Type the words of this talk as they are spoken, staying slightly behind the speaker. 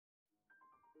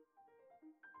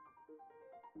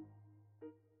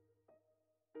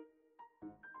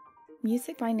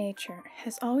Music by nature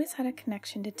has always had a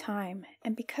connection to time,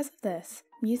 and because of this,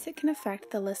 music can affect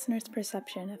the listener's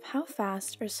perception of how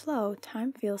fast or slow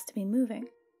time feels to be moving.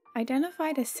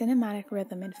 Identified as cinematic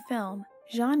rhythm in film,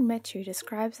 Jean Michu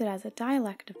describes it as a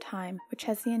dialect of time which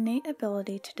has the innate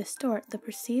ability to distort the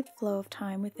perceived flow of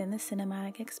time within the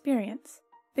cinematic experience.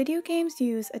 Video games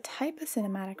use a type of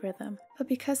cinematic rhythm, but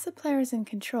because the player is in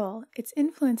control, its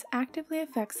influence actively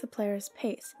affects the player's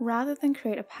pace rather than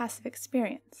create a passive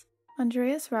experience.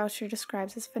 Andreas Rauscher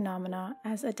describes this phenomena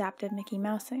as adaptive Mickey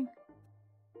Mousing.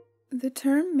 The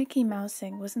term Mickey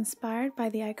Mousing was inspired by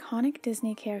the iconic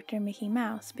Disney character Mickey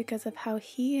Mouse because of how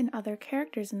he and other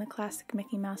characters in the classic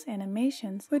Mickey Mouse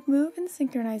animations would move in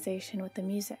synchronization with the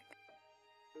music.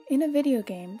 In a video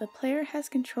game, the player has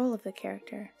control of the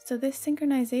character, so this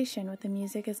synchronization with the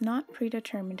music is not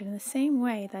predetermined in the same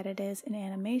way that it is in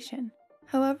animation.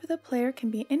 However, the player can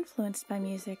be influenced by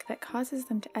music that causes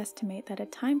them to estimate that a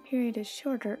time period is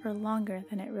shorter or longer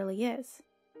than it really is.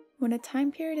 When a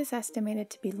time period is estimated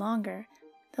to be longer,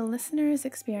 the listener is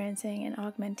experiencing an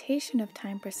augmentation of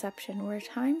time perception where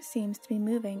time seems to be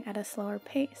moving at a slower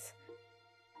pace.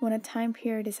 When a time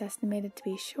period is estimated to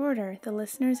be shorter, the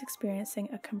listener is experiencing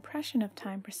a compression of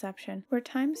time perception where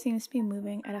time seems to be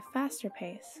moving at a faster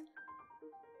pace.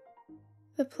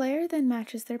 The player then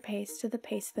matches their pace to the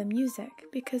pace of the music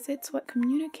because it's what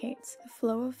communicates the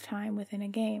flow of time within a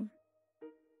game.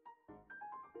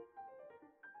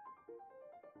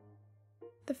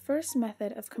 The first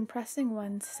method of compressing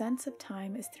one's sense of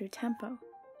time is through tempo.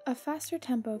 A faster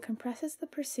tempo compresses the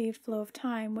perceived flow of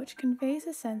time, which conveys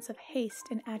a sense of haste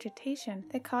and agitation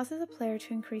that causes a player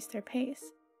to increase their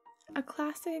pace. A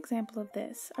classic example of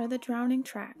this are the drowning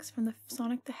tracks from the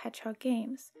Sonic the Hedgehog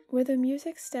games, where the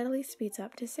music steadily speeds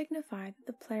up to signify that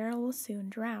the player will soon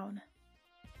drown.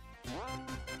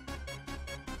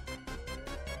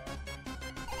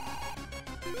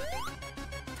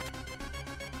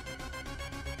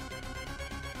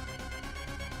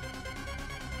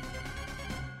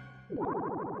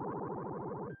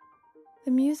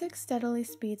 The music steadily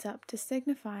speeds up to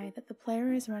signify that the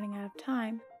player is running out of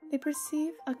time. They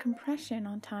perceive a compression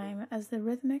on time as the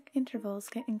rhythmic intervals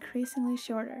get increasingly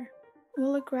shorter.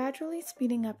 While a gradually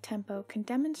speeding up tempo can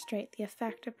demonstrate the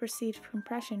effect of perceived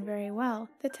compression very well,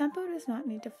 the tempo does not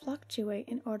need to fluctuate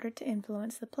in order to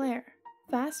influence the player.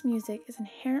 Fast music is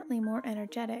inherently more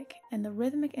energetic, and the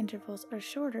rhythmic intervals are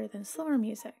shorter than slower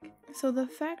music, so the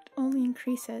effect only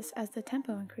increases as the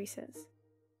tempo increases.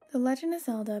 The Legend of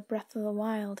Zelda Breath of the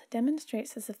Wild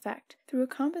demonstrates this effect through a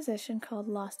composition called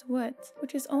Lost Woods,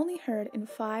 which is only heard in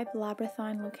 5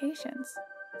 labyrinthine locations.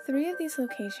 3 of these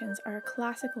locations are a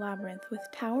classic labyrinth with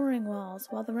towering walls,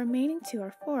 while the remaining 2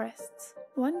 are forests,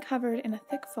 one covered in a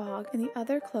thick fog and the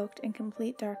other cloaked in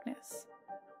complete darkness.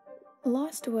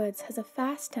 Lost Woods has a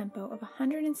fast tempo of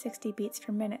 160 beats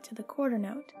per minute to the quarter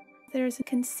note. There is a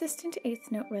consistent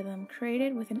 8th note rhythm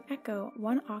created with an echo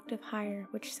 1 octave higher,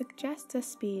 which suggests a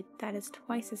speed that is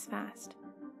twice as fast.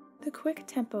 The quick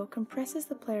tempo compresses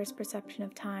the player's perception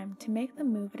of time to make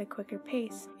them move at a quicker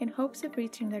pace in hopes of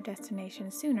reaching their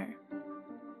destination sooner.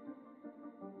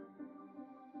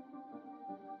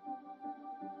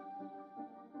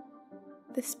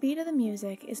 The speed of the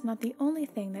music is not the only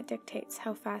thing that dictates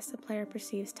how fast the player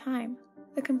perceives time.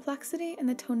 The complexity and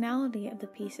the tonality of the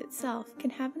piece itself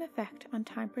can have an effect on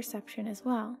time perception as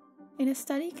well. In a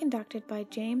study conducted by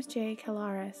James J.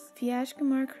 Kalaris,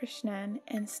 Vyajkumar Krishnan,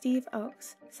 and Steve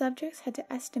Oakes, subjects had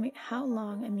to estimate how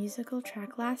long a musical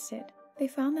track lasted. They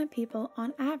found that people,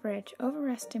 on average,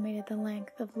 overestimated the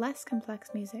length of less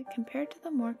complex music compared to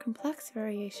the more complex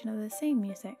variation of the same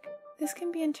music. This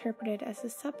can be interpreted as the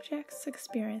subjects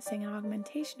experiencing an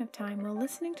augmentation of time while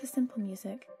listening to simple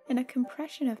music and a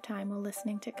compression of time while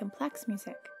listening to complex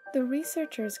music. The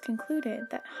researchers concluded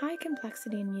that high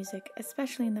complexity in music,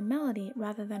 especially in the melody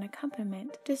rather than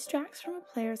accompaniment, distracts from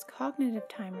a player's cognitive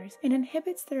timers and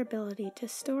inhibits their ability to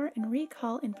store and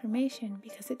recall information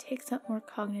because it takes up more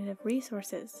cognitive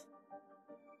resources.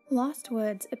 Lost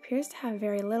Woods appears to have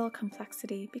very little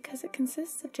complexity because it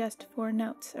consists of just 4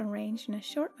 notes arranged in a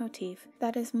short motif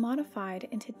that is modified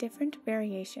into different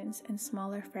variations and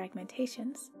smaller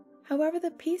fragmentations. However,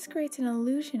 the piece creates an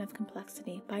illusion of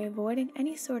complexity by avoiding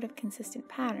any sort of consistent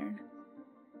pattern.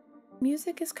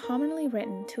 Music is commonly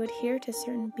written to adhere to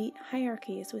certain beat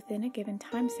hierarchies within a given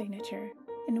time signature.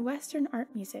 In Western art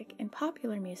music and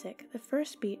popular music, the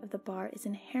first beat of the bar is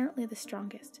inherently the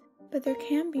strongest, but there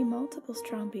can be multiple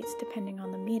strong beats depending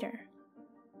on the meter.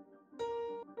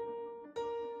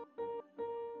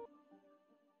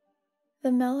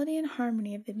 The melody and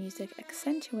harmony of the music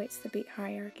accentuates the beat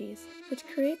hierarchies, which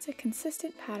creates a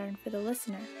consistent pattern for the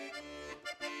listener.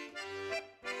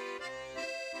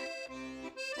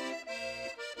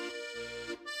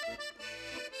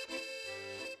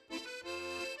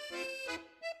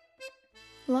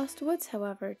 Lost Woods,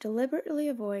 however, deliberately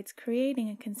avoids creating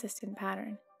a consistent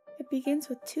pattern. It begins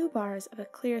with 2 bars of a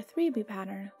clear 3-beat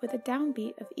pattern, with a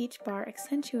downbeat of each bar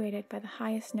accentuated by the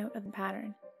highest note of the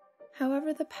pattern.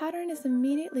 However, the pattern is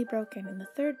immediately broken in the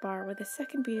 3rd bar, where the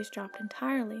 2nd beat is dropped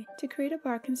entirely to create a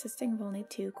bar consisting of only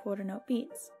 2 quarter-note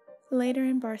beats. Later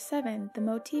in bar 7, the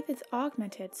motif is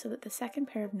augmented so that the 2nd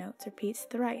pair of notes repeats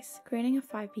thrice, creating a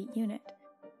 5-beat unit.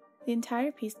 The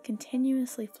entire piece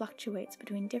continuously fluctuates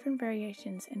between different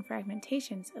variations and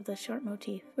fragmentations of the short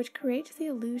motif, which creates the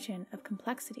illusion of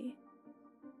complexity.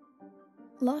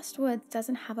 Lost Woods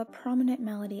doesn't have a prominent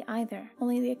melody either,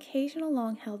 only the occasional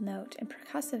long-held note and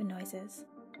percussive noises.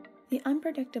 The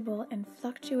unpredictable and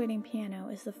fluctuating piano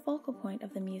is the focal point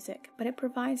of the music, but it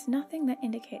provides nothing that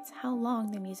indicates how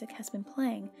long the music has been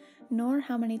playing, nor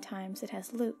how many times it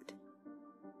has looped.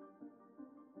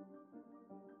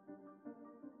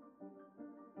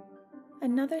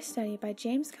 Another study by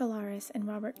James Calaris and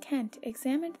Robert Kent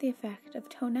examined the effect of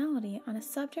tonality on a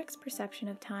subject's perception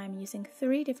of time using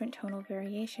 3 different tonal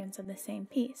variations of the same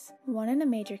piece, one in a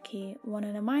major key, one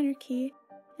in a minor key,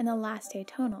 and the last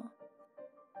atonal.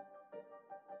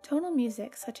 Tonal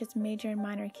music, such as major and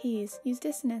minor keys, use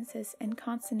dissonances and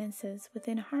consonances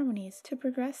within harmonies to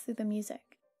progress through the music.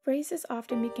 Phrases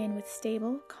often begin with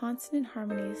stable, consonant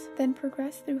harmonies, then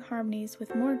progress through harmonies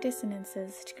with more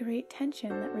dissonances to create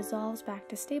tension that resolves back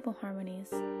to stable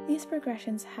harmonies. These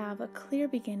progressions have a clear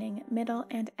beginning, middle,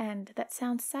 and end that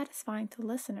sounds satisfying to the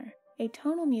listener.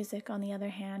 Atonal music, on the other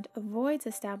hand, avoids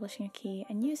establishing a key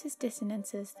and uses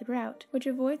dissonances throughout, which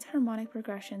avoids harmonic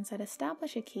progressions that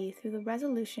establish a key through the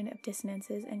resolution of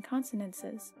dissonances and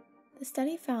consonances. The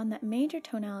study found that major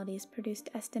tonalities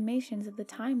produced estimations of the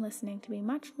time listening to be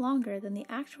much longer than the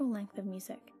actual length of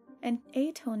music, and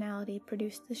atonality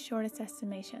produced the shortest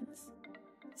estimations.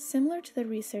 Similar to the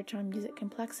research on music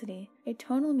complexity,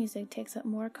 atonal music takes up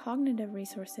more cognitive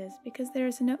resources because there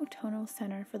is no tonal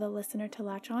center for the listener to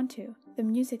latch onto. The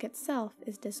music itself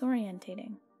is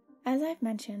disorientating. As I've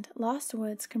mentioned, Lost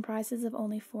Woods comprises of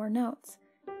only 4 notes: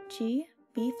 G,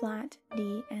 B flat,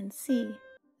 D, and C.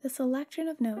 The selection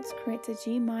of notes creates a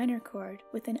G minor chord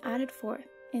with an added 4th.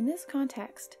 In this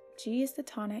context, G is the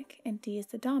tonic and D is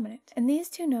the dominant, and these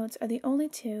 2 notes are the only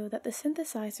 2 that the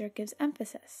synthesizer gives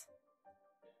emphasis.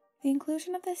 The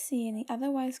inclusion of the C in the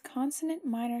otherwise consonant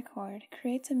minor chord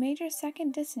creates a major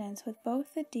 2nd dissonance with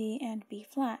both the D and B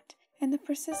flat, and the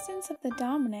persistence of the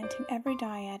dominant in every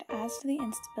dyad adds to the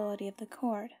instability of the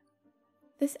chord.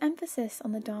 This emphasis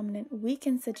on the dominant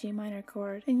weakens the G minor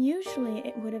chord, and usually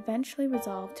it would eventually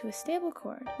resolve to a stable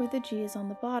chord, where the G is on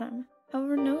the bottom.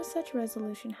 However, no such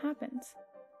resolution happens.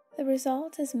 The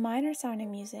result is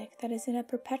minor-sounding music that is in a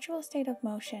perpetual state of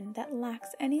motion that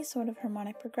lacks any sort of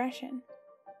harmonic progression.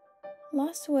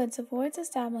 Lost Woods avoids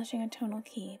establishing a tonal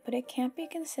key, but it can't be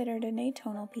considered an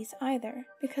atonal piece either,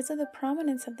 because of the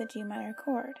prominence of the G minor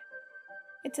chord.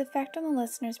 Its effect on the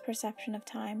listener's perception of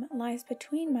time lies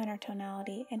between minor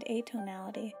tonality and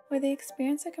atonality, where they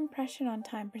experience a compression on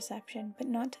time perception, but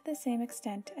not to the same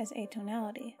extent as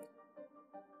atonality.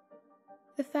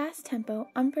 The fast tempo,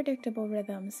 unpredictable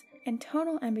rhythms, and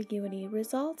tonal ambiguity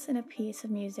results in a piece of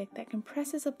music that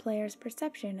compresses a player's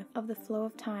perception of the flow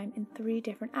of time in 3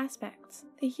 different aspects.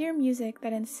 They hear music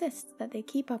that insists that they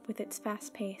keep up with its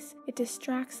fast pace. It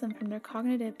distracts them from their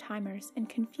cognitive timers and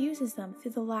confuses them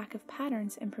through the lack of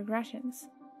patterns and progressions.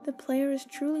 The player is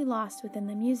truly lost within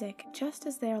the music, just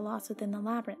as they are lost within the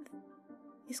labyrinth.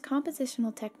 These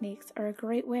compositional techniques are a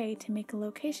great way to make a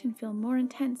location feel more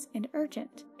intense and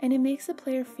urgent, and it makes the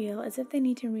player feel as if they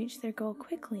need to reach their goal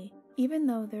quickly, even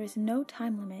though there is no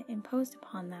time limit imposed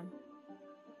upon them.